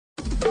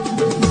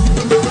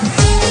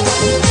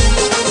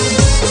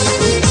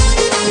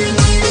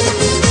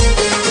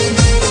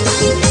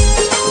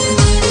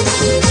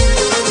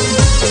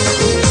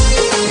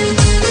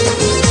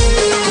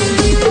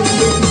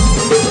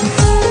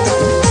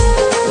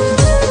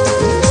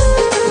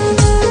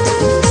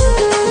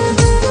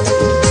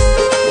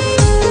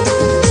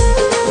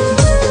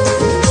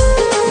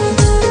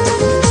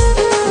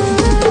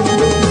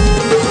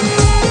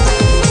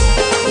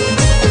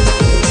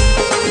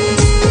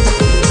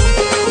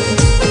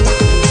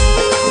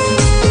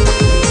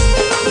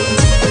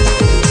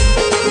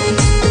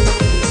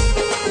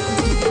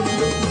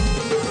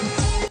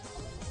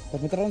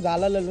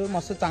जाळाला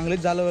मस्त चांगलीच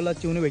जाळाला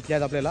चिवणी भेटली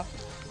आहेत आपल्याला.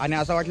 आणि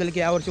असं वाटलेलं की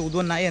यावर्षी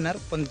उधवन नाही येणार,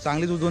 पण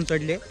चांगलीच उधवन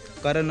चढले.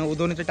 कारण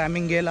उधवणीचं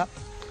टायमिंग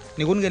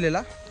निघून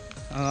गेलेला.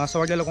 असं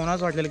वाटलेलं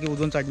कोणाच वाटलेलं की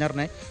उधवन चढणार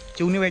नाही,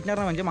 चिवणी भेटणार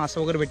नाही, म्हणजे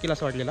मासं वगैरे भेटतील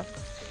असं वाटलेलं.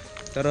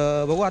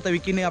 तर बघू आता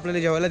विकीने आपल्याला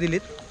जेवायला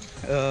दिलीत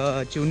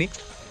चिवणी.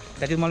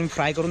 त्याची मला मी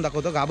फ्राय करून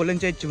दाखवतो.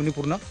 गाबोल्यांची आहेत चिवणी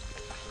पूर्ण.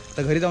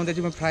 तर घरी जाऊन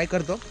त्याची मी फ्राय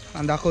करतो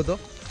आणि दाखवतो.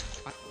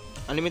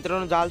 आणि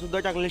मित्रांनो जाळसुद्धा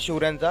टाकले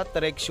शिवऱ्यांचा.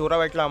 तर एक शिवरा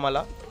भेटला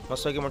आम्हाला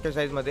मस्त की मोठ्या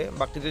साईजमध्ये.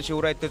 बाकीचे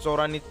शिवरा आहेत ते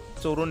चोरांनी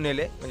चोरून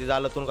नेले, म्हणजे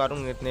जाळातून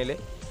काढून नेले.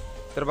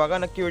 तर बघा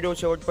नक्की व्हिडिओ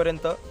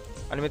शेवटपर्यंत.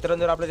 आणि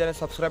मित्रांनो जर आपल्या चॅनल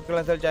सबस्क्राईब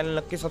केलं असेल चॅनल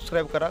नक्की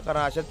सबस्क्राईब करा, कारण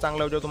अशाच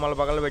चांगला व्हिडिओ तुम्हाला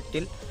बघायला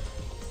भेटतील.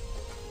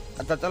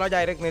 आता चला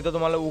डायरेक्ट नेतो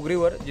तुम्हाला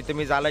उगरीवर, जिथे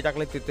मी जाळं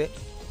टाकले तिथे.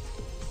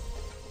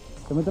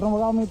 तर मित्रांनो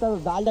बघा मी तर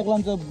जाळ टाकला,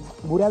 आमचं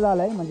बुऱ्या जाळ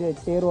आहे, म्हणजे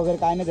टेर वगैरे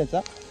काय नाही त्याचा,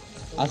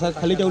 असा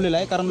खाली ठेवलेला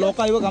आहे. कारण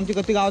लोक आहे बघा आमची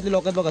कधी गावातली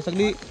लोक आहेत बघा,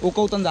 सगळी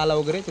उकवतात जाळा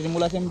वगैरे, त्याच्या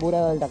मुलाशी आम्ही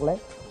बुऱ्या जाळ टाकला आहे.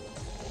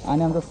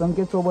 आणि आमचा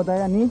संकेत सोबत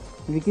आहे आणि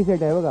विकी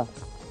सेट आहे बघा,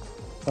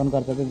 फोन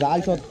करतात ते जाळ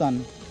शोधतात.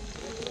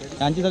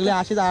 त्यांची सगळी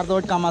अशीच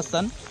अर्धवट कामं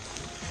असतात.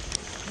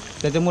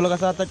 त्याच्यामुळं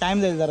कसं आता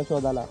टाईम जाईल जरा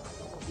शोधाला.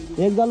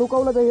 एक जाळ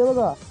उकवलं तर हे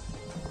बघा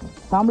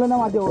थांबलं ना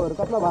माझ्यावर,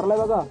 कसला भरलाय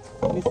बघा.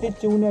 निश्चित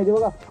चिवणी आहे ते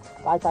बघा,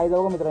 काय साईज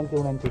आहे बघा मित्रांनो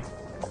चिवण्यांची.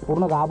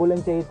 पूर्ण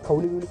घाबोल्यांची आहेत,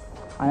 खवली बिवली.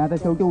 आणि आता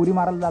शेवटी उरी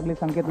मारायला लागली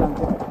संकेतला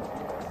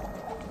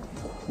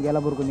गेला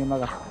बुरकुनी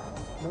बघा.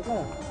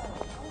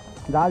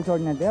 जाळ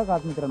सोडण्यात आहे का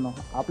मित्रांनो.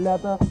 आपल्या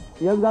आता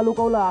एक जाळ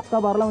उकवला अख्खा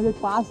भरला, म्हणजे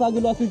 5-6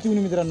 किलो असतील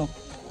चिवणी मित्रांनो.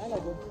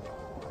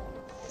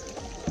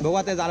 बघू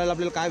आता जाळायला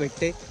आपल्याला काय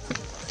भेटते.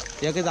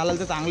 या काही झालं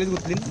तर चांगलीच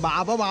गुंतली.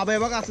 बाबा आहे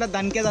बघा, असला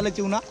दणक्या झाला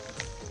चिवणा.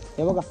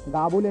 हे बघा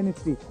गाबोली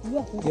निसती,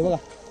 हे बघा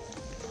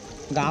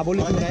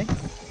गाबोली चिवणा आहे.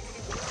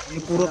 हे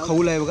पुरं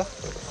खऊल आहे बघा,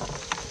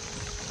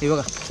 हे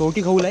बघा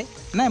छोटी खऊल आहे.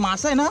 नाही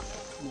मासा आहे ना,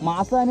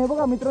 मासा आहे.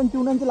 बघा मित्रांनो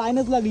चिवण्यांची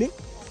लाईनच लागली.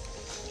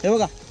 हे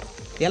बघा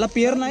याला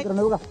पेर नाही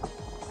बघा,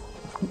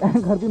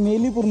 खरबी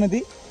मेली पूर्ण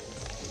ती.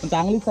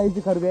 चांगलीच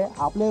साईजची खरबी आहे.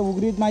 आपल्या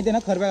उगरीत माहिती आहे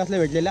ना खरब्या कसल्या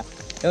भेटलेल्या.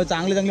 हे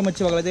चांगली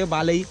मच्छी बघायला ते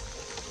बालई.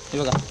 हे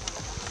बघा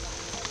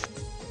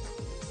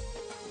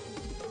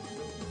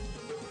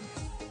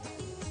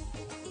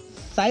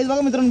साईज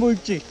बघा मित्रांनो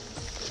बोईटची.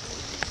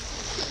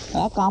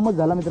 हा कामच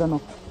झाला मित्रांनो.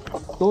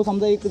 तो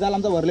समजा एक जाल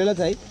आमचा भरलेलाच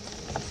आहे.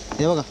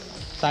 हे बघा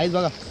साईज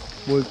बघा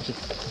बोईटची.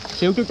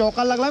 शेवटी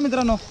टोकायला लागला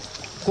मित्रांनो,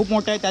 खूप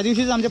मोठा आहे. त्या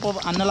दिवशीच आमच्या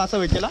अन्नाला असं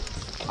भेटलेला,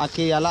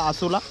 आखे याला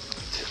आसूला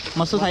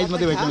मस्त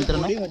साईजमध्ये भेटलं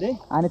मित्रांनो.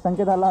 आणि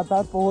संकेत आला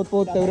आता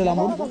पोहत तेवढे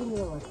लांबून.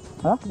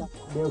 हां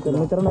तर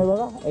मित्रांनो हे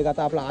बघा, एक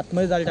आता आपला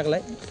आतमध्ये जाळ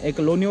टाकलाय, एक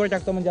लोणीवर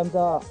टाकतो म्हणजे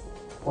आमचा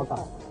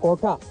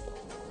कोठा.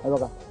 हे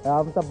बघा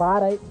आमचा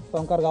बार आहे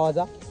सोंकार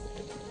गावाचा,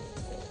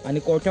 आणि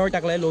कोठ्यावर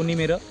टाकलाय लोणी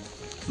मेरं.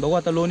 बघू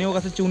आता लोणीवर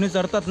कसं चिवणी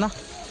चरतात ना,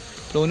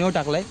 लोणीवर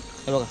टाकलाय.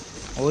 हे बघा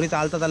होरी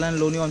चालतात आला आणि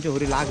लोणीवर आमची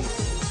होरी लागली.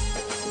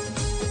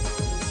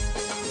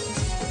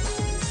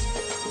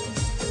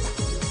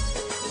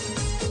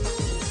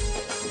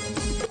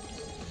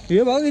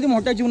 हे बघा किती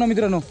मोठा चिवणा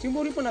मित्रांनो.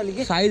 चिंबोरी पण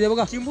आली, साईज आहे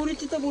बघा.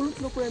 चिंबोरीची तर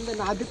बोलूच नको, यंदा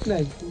नादीच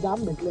नाही,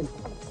 जाम भेटले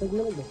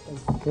सगळं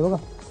भेटतं. हे बघा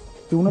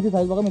चिवणाची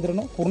साईज बघा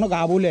मित्रांनो, पूर्ण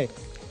गाभोली आहे.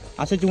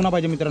 असं चिवणा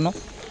पाहिजे मित्रांनो.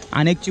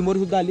 आणि एक चिंबोरी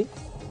सुद्धा आली.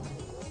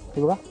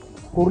 हे बघा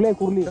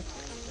कुर्ली.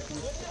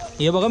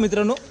 हे बघा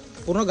मित्रांनो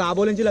पूर्ण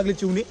गाभोल्यांची लागली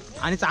चिवणी,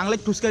 आणि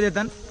चांगल्या ठुसक्या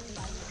देतात.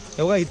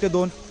 हे बघा इथे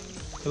 2.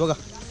 हे बघा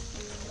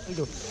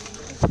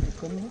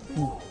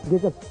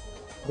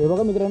हे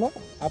बघा मित्रांनो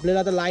आपल्याला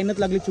आता लाईनच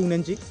लागली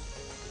चिवण्यांची,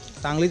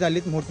 चांगली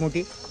झालीत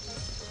मोठमोठी.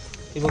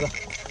 हे बघा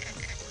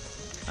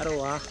अरे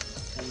वा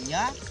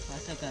या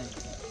असं काय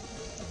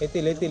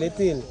येतील.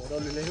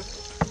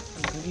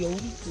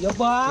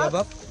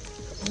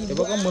 हे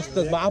बघा मस्त.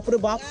 बाप रे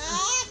बाप.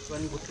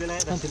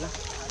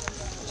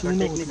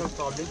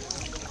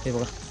 हे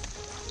बघा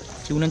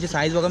चिवण्यांची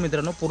साईज बघा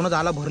मित्रांनो, पूर्ण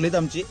झाला भरलीत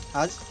आमची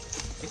आज.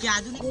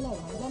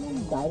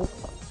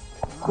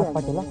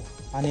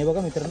 आणि हे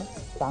बघा मित्रांनो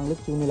चांगलेच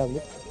चिवणी लागली.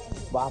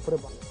 बापरे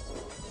बाप.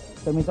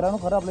 तर मित्रांनो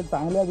खरं आपल्याला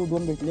चांगले आज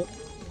उधवून भेटले.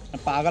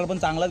 पागाला पण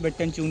चांगलाच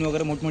भेटते आणि चिवणी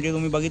वगैरे मोठमोठी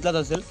तुम्ही बघितलाच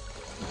असेल.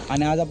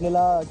 आणि आज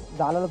आपल्याला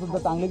जाळाला सुद्धा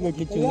चांगलीच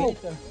भेटली चिवणी.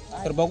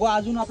 तर बघू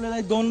अजून आपल्याला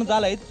 2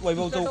 जाळ आहेत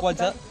वैभवचं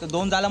उकवायचं. तर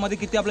 2 जाळामध्ये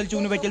किती आपल्याला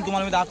चिवणी भेटेल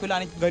तुम्हाला मी दाखवेल.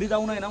 आणि घरी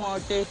जाऊन आहे ना मला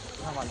वाटते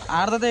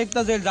अर्धा ते 1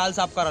 तास जाईल जाळ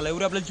साफ करायला,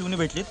 एवढी आपल्याला चिवणी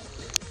भेटलीत.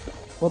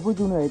 भरपूर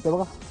चिवणी आहे. ते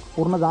बघा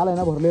पूर्ण जाळ आहे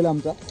ना भरलेला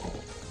आमचा,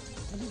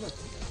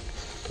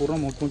 पूर्ण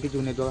मोठमोठी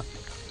चिवणी आहेत बघा.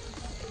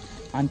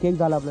 आणखी एक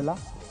झालं आपल्याला.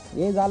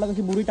 हे जाळं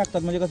कशी बुरी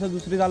टाकतात, म्हणजे कसं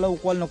दुसरी जाळं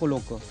उकवायला नको.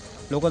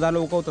 लोक जाळं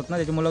उकवतात ना,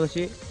 त्याच्यामुळं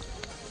कशी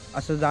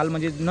असं जाळ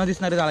म्हणजे न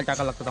दिसणारे जाळं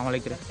टाकायला लागतात आम्हाला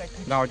इकडे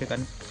गावा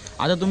ठिकाणी.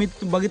 आता तुम्ही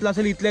बघितलं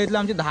असेल इथल्या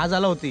आमची 10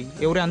 जाळं होती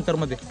एवढ्या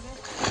अंतरमध्ये.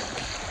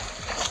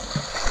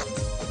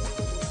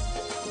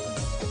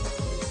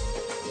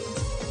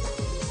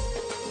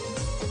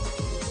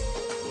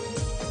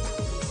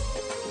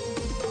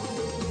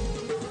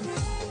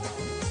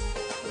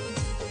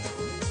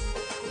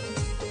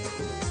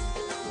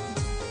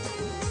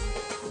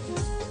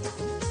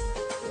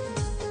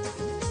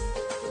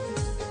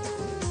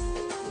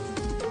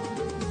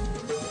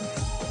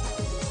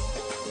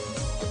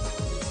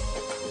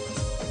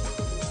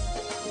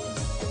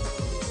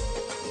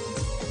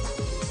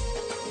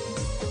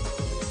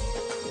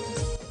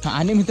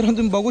 आणि मित्रांनो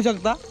तुम्ही बघू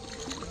शकता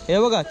हे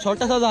बघा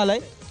छोटासा झाला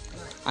आहे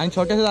आणि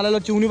छोट्यासा झालेला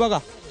चिवणी बघा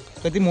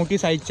किती मोठी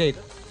साईजच्या आहेत.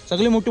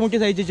 सगळे मोठी मोठी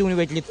साईजची चिवणी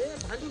भेटलीत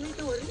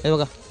हे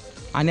बघा.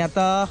 आणि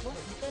आता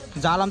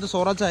जाल आमचा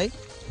सोराचा आहे.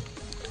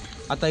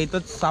 आता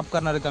इथंच साफ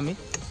करणार आहेत आम्ही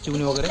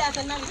चिवणी वगैरे.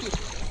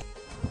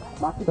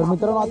 तर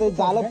मित्रांनो आता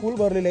जालं फुल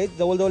भरलेले आहेत.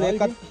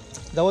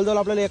 जवळजवळ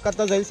आपल्याला एका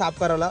तास जाईल साफ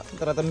करायला.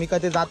 तर आता मी काय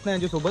ते जात नाही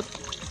यांच्यासोबत.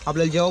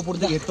 आपल्याला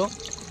जेवापुरती घेतो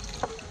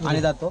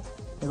आणि जातो.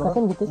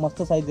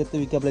 मस्त साईज देतो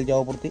विकी आपल्याला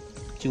जेवापुरती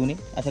चिवणी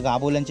अशा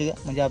गाभोल्यांची.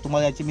 म्हणजे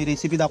तुम्हाला याची मी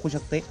रेसिपी दाखवू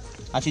शकते.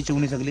 अशी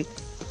चिवणी सगळी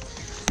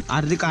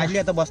अर्धी काढली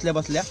आता बसल्या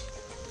बसल्या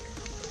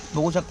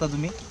बघू शकता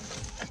तुम्ही.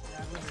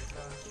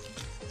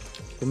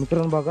 तर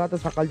मित्रांनो बघा आता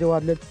सकाळचे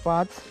वाजलेत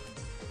 5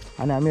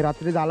 आणि आम्ही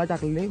रात्री जाळा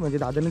टाकलेली म्हणजे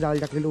दादाने जाळा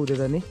टाकलेली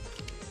उद्याने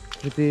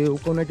ते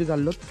उकवण्याची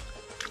चाललो.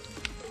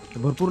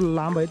 भरपूर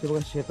लांब आहे ते बघा.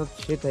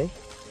 शेतात शेत आहे.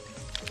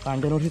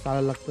 कांड्यांवरही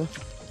चालायला लागतं.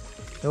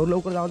 एवढं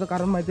लवकर जायचं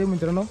कारण माहिती आहे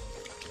मित्रांनो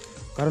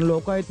कारण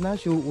लोक आहेत ना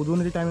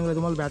उधवण्याच्या टायमिंगला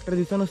तुम्हाला बॅटरी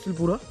दिसत नसतील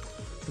पुरं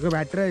तिकडे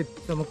बॅटरी आहेत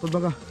चमकतात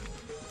बघा.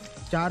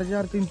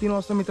 4-4 3-3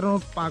 वाजता मित्रांनो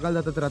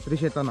पागायला जातात रात्री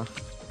शेताना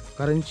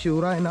कारण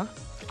शिवरा आहे ना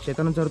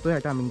शेतानं चरतो या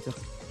टायमिंगचा.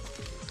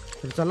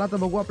 तर चला आता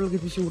बघू आपल्याला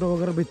किती शिवरा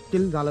वगैरे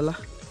भेटतील झालेला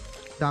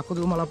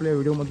दाखवतो तुम्हाला आपल्या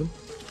व्हिडिओमधून.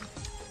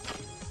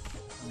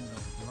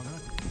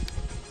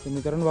 तर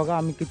मित्रांनो बघा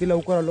आम्ही किती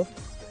लवकर आलो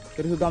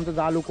तरीसुद्धा आमचं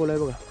जाल उकवलं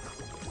आहे बघा.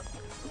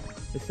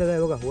 दिसतं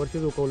काय बघा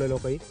वर्षीच उकवलं आहे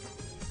लोकही.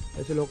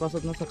 असे लोक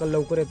असतात ना सकाळी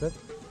लवकर येतात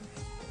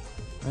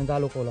आणि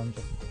जाल उकवलं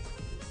आमचं.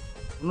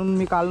 म्हणून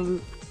मी काल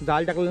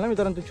जाल टाकलं ना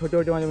मित्रांनो ते छोटे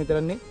छोटे माझ्या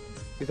मित्रांनी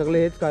ते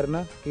सगळे हेच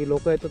कारण की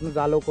लोक येतात ना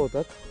जाल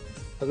उकवतात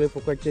सगळे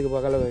फुकटचे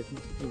बघायला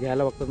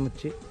घ्यायला बघतात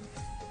मच्छी.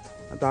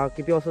 आता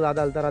किती वाजता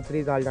दादा आलता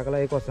रात्री जाल टाकला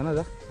 1 वाजता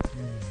ना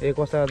 1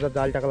 वाजता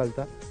जाल टाकला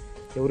आलता.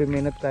 एवढी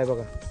मेहनत काय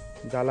बघा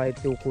जाल आहेत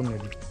ते उकवून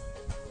नेली.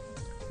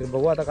 तर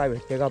बघू आता काय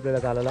भेटते का आपल्याला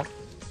जालाला.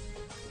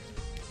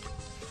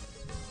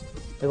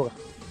 हे बघा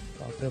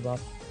बापरे बाप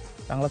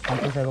चांगलाच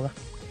कॉन्फिडन्स आहे बघा.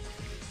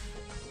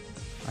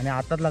 आणि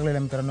आताच लागलेला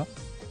मित्रांनो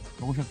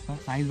बघू शकता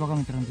साईज बघा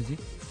मित्रांनो त्याची.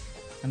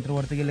 नंतर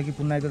वरती गेलं की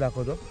पुन्हा एकदा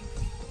दाखवतो.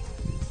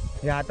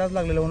 हे आताच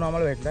लागलेलं म्हणून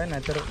आम्हाला भेटलं आहे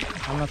नाहीतर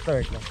हा नसता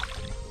भेटला.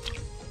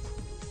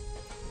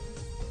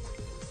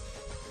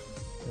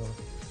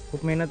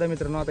 खूप मेहनत आहे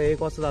मित्रांनो. आता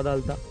 1 वाजता दादा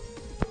आलता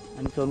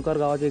आणि सोनकर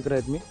गावाच्या इकडे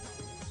आहेत मी.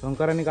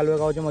 सोनकर आणि कालव्या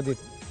गावाच्या मध्ये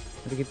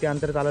म्हणजे किती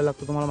अंतर चालायला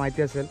लागतं तुम्हाला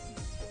माहिती असेल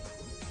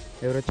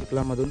एवढ्या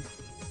चिखलामधून.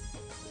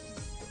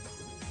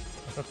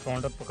 असं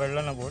तोंडात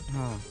पकडलं ना बोट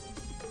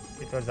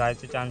तिथं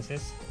जायचे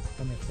चान्सेस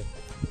कमी असतात.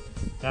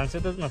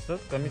 चान्सेसच नसतात.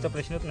 कमीचा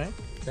प्रश्नच नाही.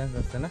 चान्स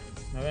असतं ना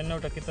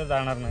 99% तर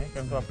जाणार नाही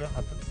कारण तो आपल्या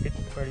हातात फिट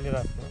पकडलेला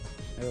असतो.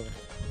 हे बघा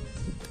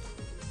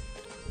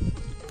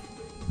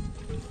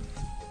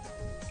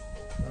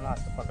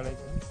असं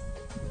पकडायचं.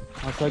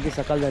 असं की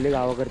सकाळ झाली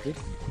गावाकडची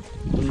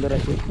सुंदर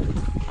अशी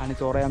आणि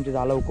चोराई आमची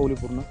जाळं उकवली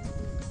पूर्ण.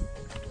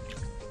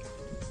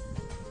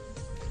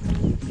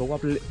 बघू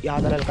आपल्याला या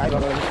आधाराला काय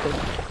बघायला लागतं.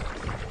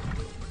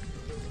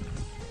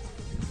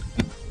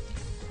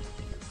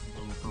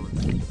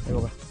 हे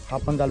बघा हा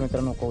पण जाल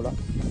मित्रांनो उकवला.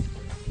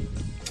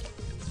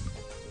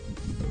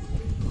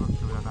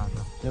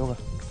 हे बघा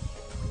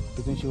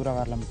तिथून शिवरा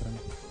काढला मित्रांनो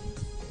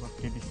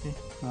दिसते.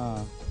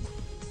 हां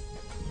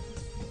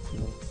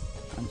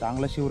आणि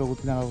चांगला शिवरा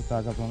गुतलेला होता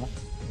आज आपल्याला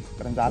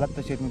कारण जालात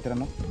तसे आहेत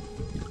मित्रांनो.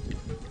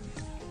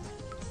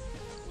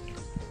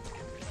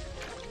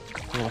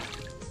 हो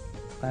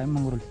काय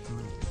मंगरूल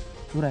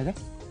शिवरा आहे काय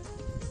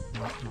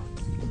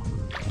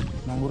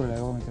मंगरूल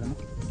आहे बघा मित्रांनो.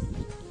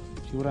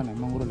 शिवरा नाही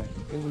मंगरूल आहे.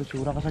 ते बोल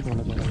शिवरा कसा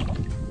ठेवला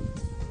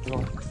तो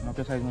बघा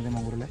मोठ्या साईजमध्ये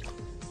मंगरूल आहे.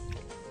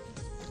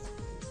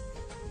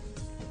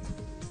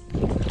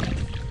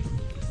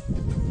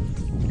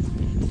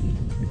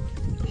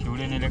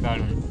 शिवले नेले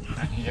काढून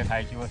जे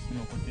खायची वस्तू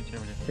नको ती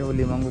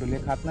ठेवली मंगरूल. हे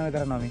खात नाही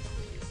मित्रांनो आम्ही.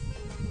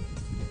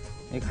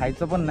 हे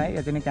खायचं पण नाही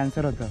याच्याने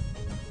कॅन्सर होतं.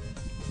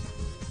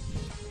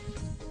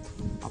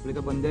 आपली तर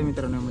बंदी आहे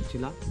मित्रांनो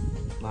मच्छीला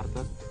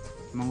भारतात.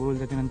 मंगरूल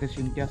त्याच्यानंतर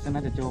शिंटी असते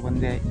ना त्याच्यावर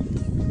बंदी आहे.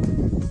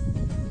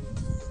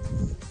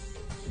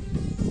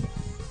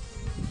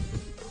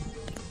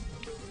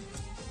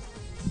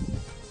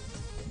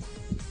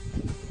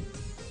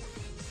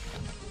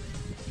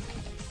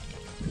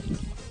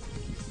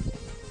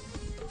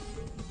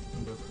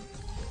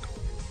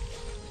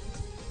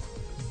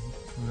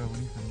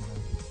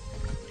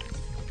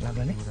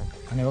 लागला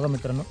आणि बघा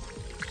मित्रांनो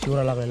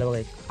शिवरा लागलेला बघा.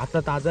 आता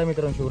ताजा आहे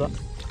मित्रांनो शिवरा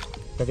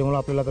त्याच्यामुळे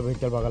आपल्याला आता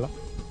भेटेल बघायला.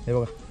 हे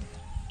बघा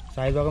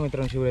साईज बघा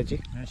मित्रांनो शिवऱ्याची.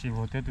 नशीब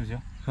होते तुझं.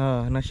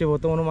 हां नशीब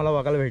होतं म्हणून मला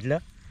बघायला भेटलं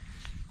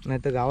नाही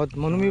तर गावात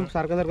म्हणून मी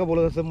सारखं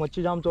बोलत असतं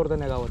मच्छी जाम चोरता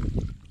नाही गावात.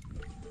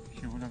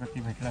 शिवला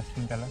कधी भेटला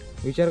असतील त्याला.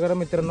 विचार करा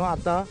मित्रांनो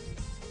आता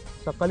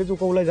सकाळीच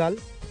उकवलं जाल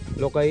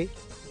लोकाही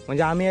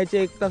म्हणजे आम्ही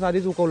याचे 1 तास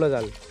आधीच उकवलं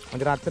जाल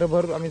म्हणजे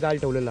रात्रभर आम्ही जाल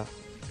ठेवलेला.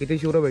 किती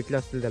शिवरं भेटले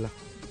असतील त्याला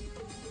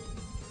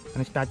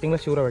आणि स्टार्टिंगला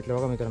शिवरा भेटला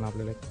बघा मित्रांनो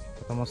आपल्याला.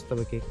 आता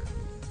मस्तपैकी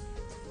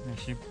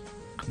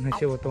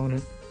नशीब होतं म्हणून.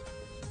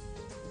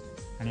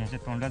 आणि याच्या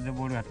तोंडात जर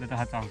बोट घातलं तर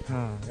हा चावतो.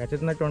 हां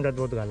याच्यात ना तोंडात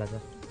बोट घालायचा.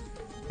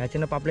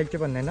 ह्याच्यानं पापलेटचे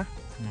पण नाही ना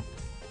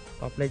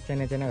पापलेटच्या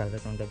याच्या नाही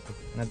घालायचं तोंडात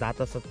बोट ना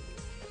दात असत.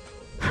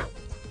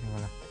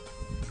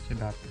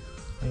 दात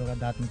हे बघा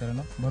दात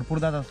मित्रांनो, भरपूर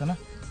दात असतं ना,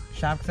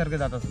 शार्कसारखे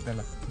दात असतात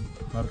त्याला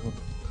भरपूर.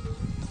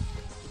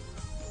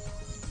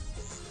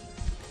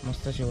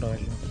 मस्त शिवरा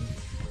वाटला मित्रांनो.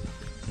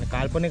 आणि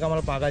काल्पनिक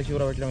आम्हाला पागाल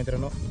शिवरा वाटला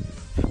मित्रांनो.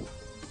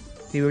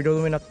 ती व्हिडिओ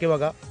तुम्ही नक्की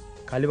बघा,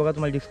 खाली बघा,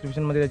 तुम्हाला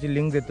डिस्क्रिप्शनमध्ये त्याची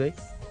लिंक देतोय.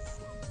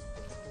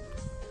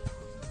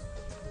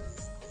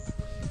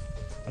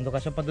 आणि तो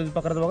कशा पद्धतीत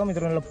पकडतो बघा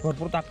मित्रांनो,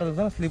 भरपूर ताकद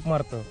असतं ना, स्लिप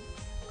मारतं.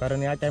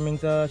 कारण या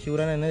टायमिंगचं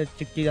शिवरा नाही ना,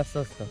 चिक्की जास्त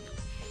असतं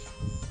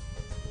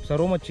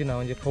सर्व मच्छीना,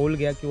 म्हणजे खौल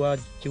घ्या किंवा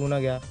चिवणा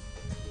घ्या,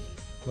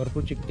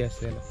 भरपूर चिक्की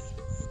असते याला.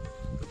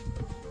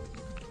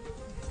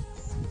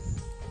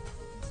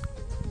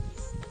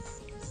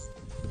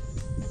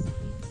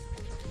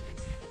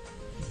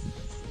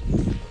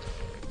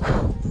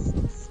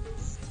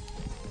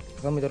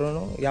 बघा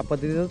मित्रांनो, या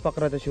पद्धतीतच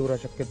पकडायचा शिवरा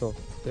शक्यतो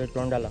त्या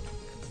तोंडाला.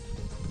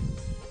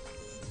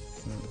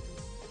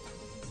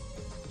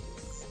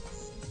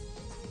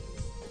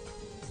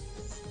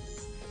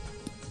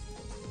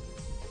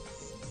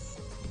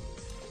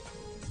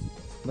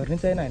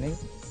 भरणीचं आहे नाही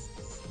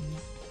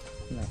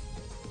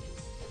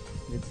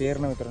पेर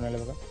ना मित्रांनो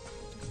याला बघा.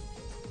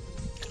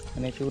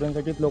 आणि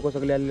शिवरांसाठीच लोक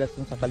सगळे आलेले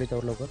असतात सकाळी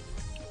तर लवकर.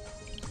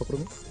 पकडू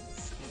मी.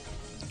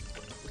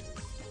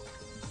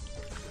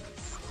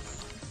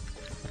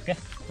 ओके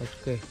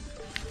ओके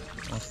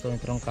मस्त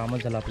मित्रांनो,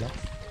 कामच झालं आपला.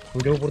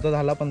 व्हिडिओ पुरता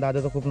झाला पण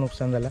दादाचं खूप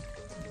नुकसान झालं.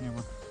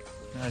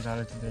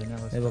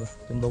 हे बघा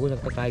तुम्ही बघू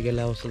शकता काय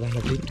गेल्या अवस्था झाला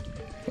ती.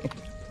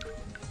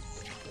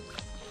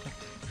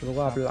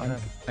 बघा आपला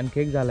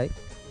आणखी एक झालाय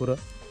पुरं,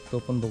 तो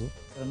पण बघू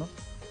मित्रांनो.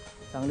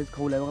 चांगलीच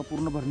खौल आहे बघा,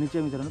 पूर्ण भरणीची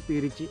आहे मित्रांनो,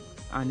 पेरीची.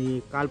 आणि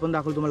काल पण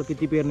दाखवलं तुम्हाला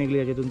किती पेर निघली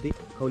याच्यातून, ती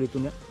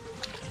खवलीतून. या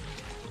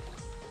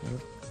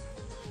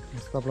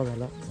मस्त आपला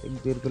झाला,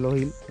 1-1.5 किलो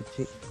होईल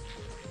मच्छी.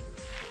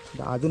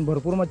 अजून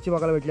भरपूर मच्छी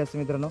बघायला भेटली असते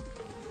मित्रांनो.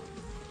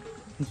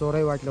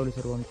 चोराही वाट लावली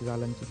सर्व आमची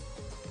जालांची.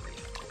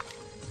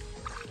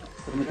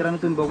 तर मित्रांनो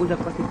तुम्ही बघू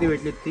शकता किती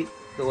भेटलीत ती.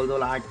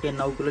 जवळजवळ 8 ते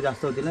 9 किलो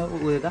जास्त होती ना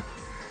का.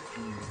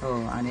 हो,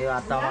 आणि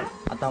आता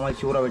आम्हाला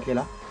शिवरा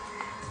भेटलेला.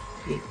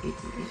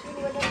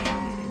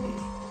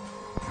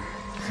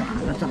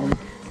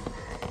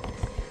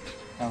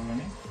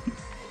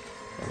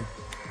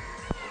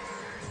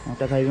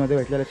 मोठ्या साईजमध्ये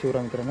भेटलेला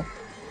शिवरा मित्रांनो.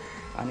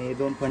 आणि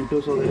 2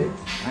 फंटूस वगैरे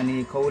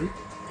आणि खौल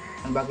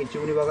आणि बाकी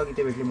चिवणी बघा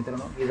किती भेटली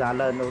मित्रांनो. ही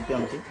झालं नव्हती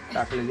आमची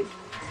टाकलेली.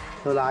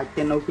 तर 8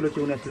 ते 9 किलो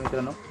चिवणी असली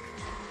मित्रांनो.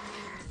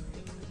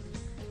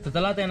 तर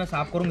चला आता यांना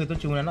साफ करून घेतो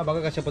चिवण्यांना.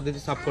 बघा कशा पद्धतीने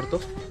साफ करतो.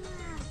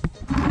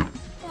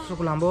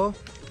 सुक लांबो.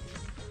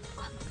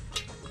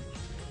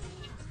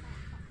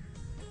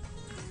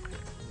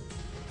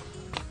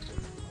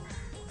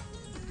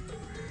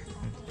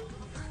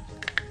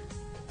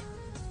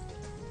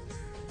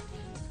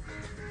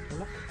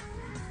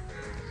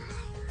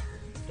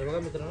 हे बघा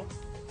मित्रांनो,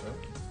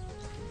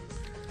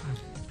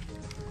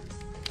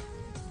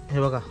 हे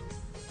बघा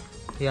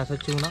हे असं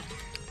चिवणा.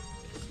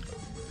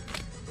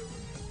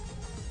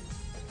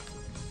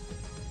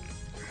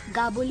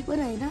 गाबोली पण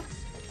आहे ना,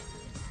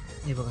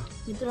 हे बघा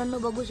मित्रांनो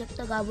बघू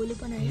शकता, गाबोली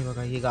पण आहे. हे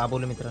बघा हे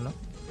गाबोली मित्रांनो.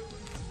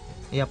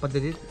 या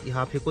पद्धतीत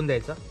हा फेकून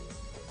द्यायचा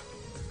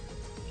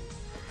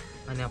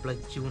आणि आपला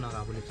चिवणा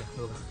गाबोलीचा.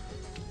 हे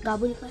बघा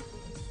गाबोली काय,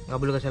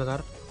 गाबोली कशाला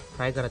कार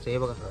फ्राय करायचं. हे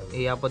बघा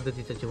हे या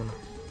पद्धतीचा चिवणा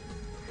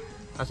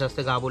असं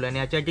असतं गाबोली. आणि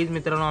याच्यासाठीच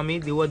मित्रांनो आम्ही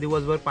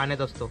दिवसभर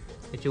पाण्यात असतो,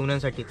 हे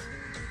चिवण्यांसाठीच.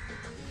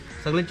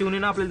 सगळे चिवणी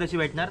ना आपल्याला तशी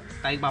भेटणार,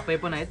 काही बापाई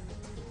पण आहेत.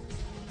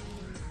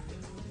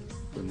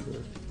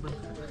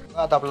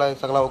 आता आपला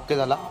सगळा ओके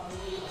झाला.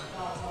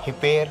 हे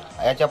पेर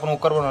याची आपण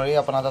उकर बनवली,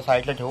 आपण आता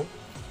साईडला ठेवू.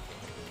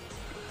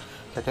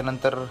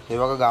 त्याच्यानंतर हे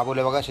बघा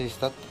गाबोले बघा असे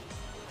दिसतात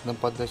एकदम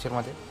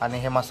पद्धतशीरमध्ये. आणि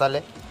हे मसाले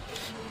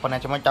आपण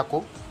याच्यामध्ये टाकू,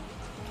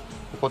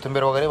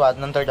 कोथिंबीर वगैरे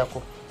नंतर टाकू.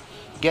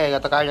 घ्या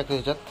आता काय टाकतो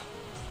त्याच्यात.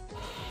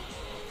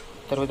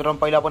 तर मित्रांनो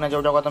पहिलं आपण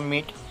याच्यावर टाकू आता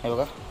मीठ. हे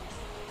बघा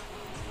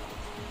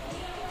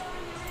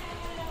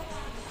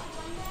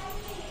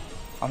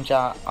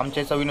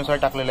आमच्या चवीनुसार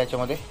टाकलेलं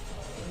याच्यामध्ये.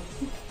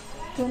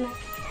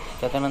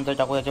 त्याच्यानंतर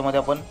टाकू याच्यामध्ये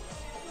आपण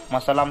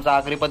मसाला आमचा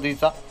आगरी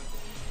पद्धतीचा,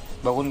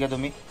 बघून घ्या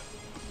तुम्ही.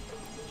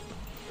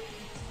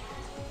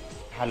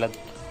 हळद.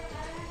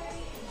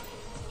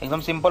 एकदम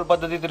सिंपल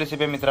पद्धतीची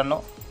रेसिपी आहे मित्रांनो,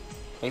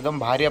 एकदम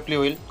भारी आपली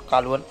होईल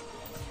कालवण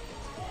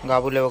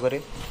गाबुले वगैरे.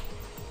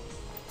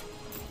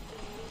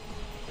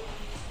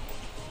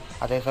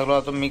 आता हे सगळं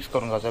आता मिक्स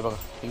करून घ्यायचं आहे बघा,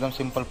 एकदम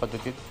सिंपल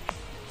पद्धतीत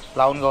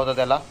लावून घ्यावं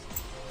त्याला.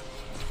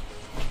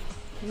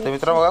 तर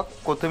मित्रांनो बघा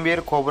कोथिंबीर,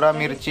 खोबरा,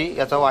 मिरची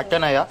याचं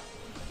वाटण आहे या.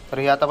 तर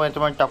हे आता आपण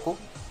याच्यामध्ये टाकू.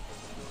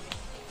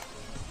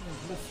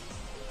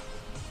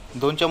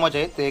 2 चमच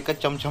आहे ते,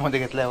 1च चमच्यामध्ये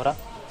घेतला एवढा.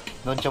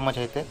 2 चमच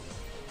आहे ते.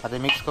 आता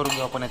मिक्स करून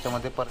घेऊ आपण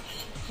याच्यामध्ये परत.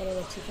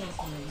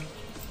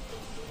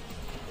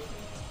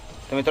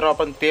 तर मित्रांनो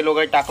आपण तेल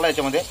वगैरे टाकलं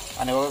याच्यामध्ये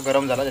आणि बघा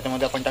गरम झाला.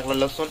 त्याच्यामध्ये आपण टाकलं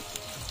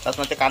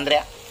लसूणाचे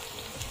कांद्र्या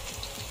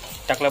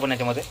टाकल्या पण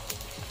याच्यामध्ये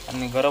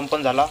आणि गरम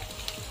पण झाला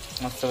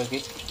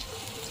मस्तपैकी.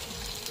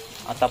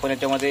 आता आपण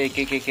याच्यामध्ये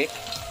एक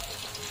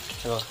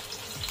बघा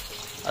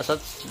असंच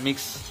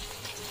मिक्स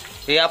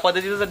हे या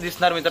पद्धतीचं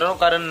दिसणार मित्रांनो,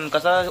 कारण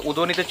कसा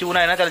उधवणीचं चिवणा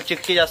आहे ना त्याला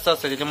चिक्की जास्त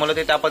असते, त्याच्यामुळे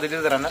ते त्या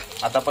पद्धतीचं राहणार.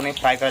 आता आपण हे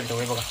फ्राय करायला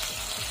ठेवू. बघा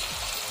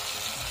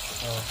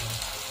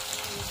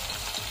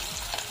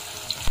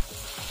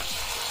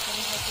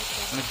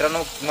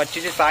मित्रांनो,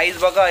 मच्छीची साईज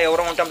बघा,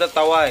 एवढा मोठा आमचा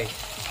तवा आहे.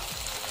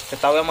 त्या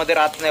तव्यामध्ये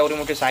राहत नाही एवढी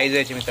मोठी साईज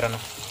यायची मित्रांनो.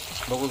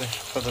 बघू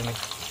शकता तुम्ही.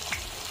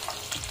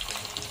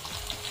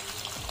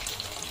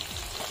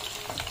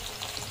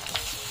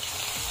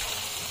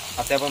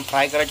 आता आपण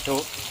फ्राय करायला ठेवू.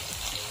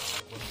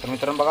 तर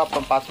मित्रांनो बघा,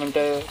 आपण 5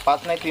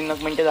 नाही 3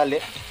 मिनिटं झाले.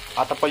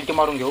 आता पलटी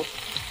मारून घेऊ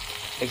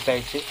एक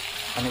साईडची.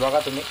 आणि बघा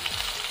तुम्ही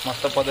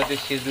मस्त पद्धतीत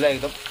शिजला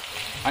एकदम.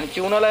 आणि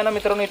चिवणाला आहे ना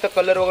मित्रांनो, इथं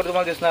कलर वगैरे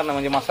तुम्हाला दिसणार नाही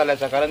म्हणजे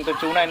मसाल्याचा, कारण तो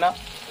चिवणा आहे ना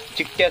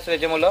चिकटे असते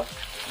त्याच्यामुळं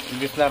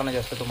दिसणार नाही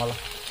जास्त तुम्हाला.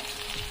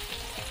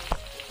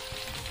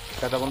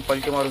 त्यात आपण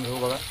पलटी मारून घेऊ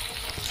बघा.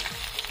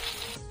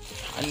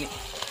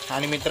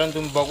 आणि मित्रांनो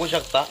तुम्ही बघू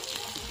शकता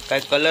काय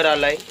कलर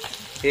आलाय.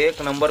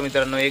 एक नंबर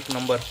मित्रांनो, एक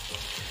नंबर.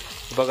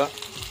 बघा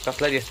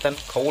कसला दिसतात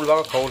खऊल.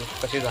 बघा खऊल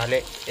कसे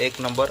झाले,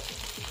 एक नंबर.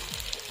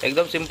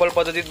 एकदम सिंपल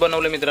पद्धतीत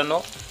बनवले मित्रांनो,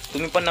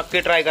 तुम्ही पण नक्की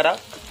ट्राय करा.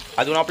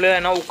 अजून आपल्याला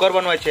ना उकर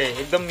बनवायचे आहे.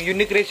 एकदम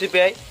युनिक रेसिपी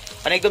आहे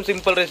आणि एकदम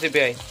सिंपल रेसिपी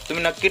आहे.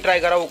 तुम्ही नक्की ट्राय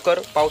करा. उकर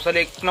पावसाला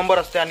एक नंबर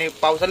असते आणि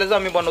पावसाळ्याच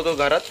आम्ही बनवतो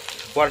घरात.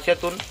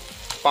 वर्षातून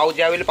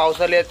ज्यावेळी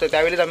पावसाळा येतं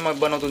त्यावेळीच आम्ही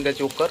बनवतो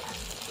त्याची उकर.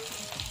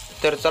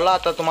 तर चला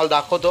आता तुम्हाला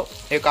दाखवतो,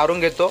 हे काढून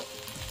घेतो.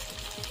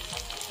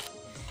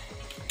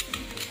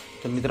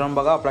 तर मित्रांनो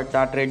बघा आपला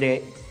टाट रेडी आहे,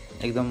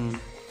 एकदम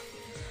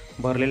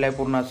भरलेला आहे,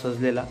 पूर्ण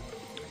सजलेला.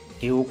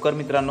 ही उकर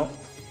मित्रांनो,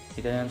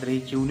 त्याच्यानंतर ही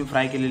चिवणी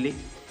फ्राय केलेली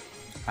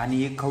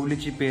आणि एक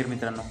खवलीची पेर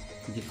मित्रांनो,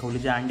 जी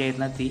खवलीचे अंडे आहेत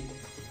ना ती,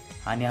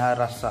 आणि हा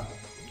रस्सा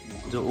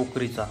जो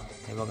उकरीचा.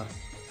 हे बघा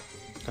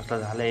कसला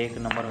झाला, एक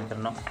नंबर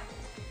मित्रांनो.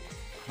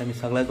 तर मी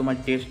सगळं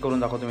तुम्हाला टेस्ट करून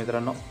दाखवतो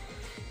मित्रांनो,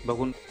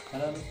 बघून.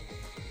 कारण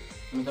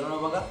मित्रांनो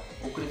बघा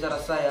उकरीचा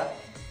रस्सा आहे,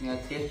 मी आज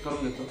टेस्ट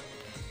करून घेतो.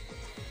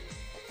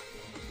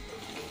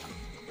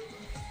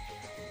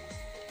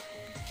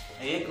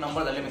 एक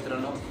नंबर झाले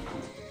मित्रांनो,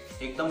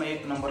 एकदम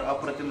एक नंबर,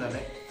 अप्रतिम झाले.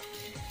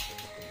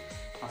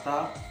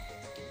 आता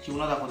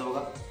चिवणा दाखवतो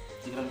बघा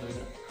मित्रांनो.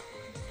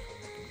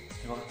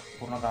 हे बघा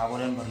पूर्ण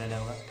गाभोऱ्याने भरलेलं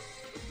आहे बघा.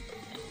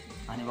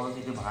 आणि बघा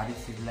तिथे भारी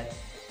शिजलाय.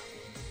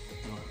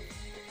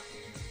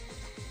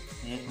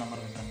 एक नंबर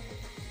मित्रांनो.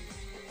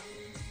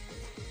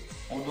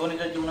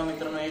 उधवणीचा चिवणा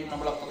मित्रांनो एक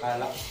नंबर लागतो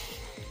खायला.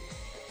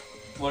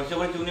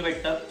 वर्षभर चिवणी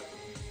भेटतात.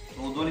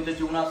 उधवणीचा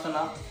चिवणा असतं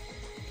ना,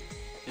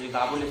 त्याचे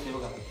गाभोले असते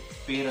बघा,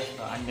 पेर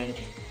असतं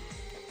अंड्यांची,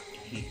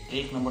 ही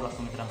एक नंबर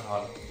लागतो मित्रांनो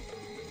खावायला.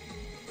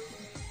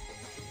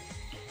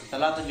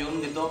 चला आता जेवून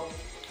घेतो.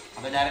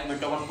 आता डायरेक्ट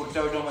भेटतो आपण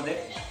पुढच्या व्हिडिओमध्ये.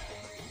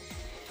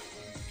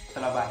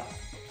 चला बाय.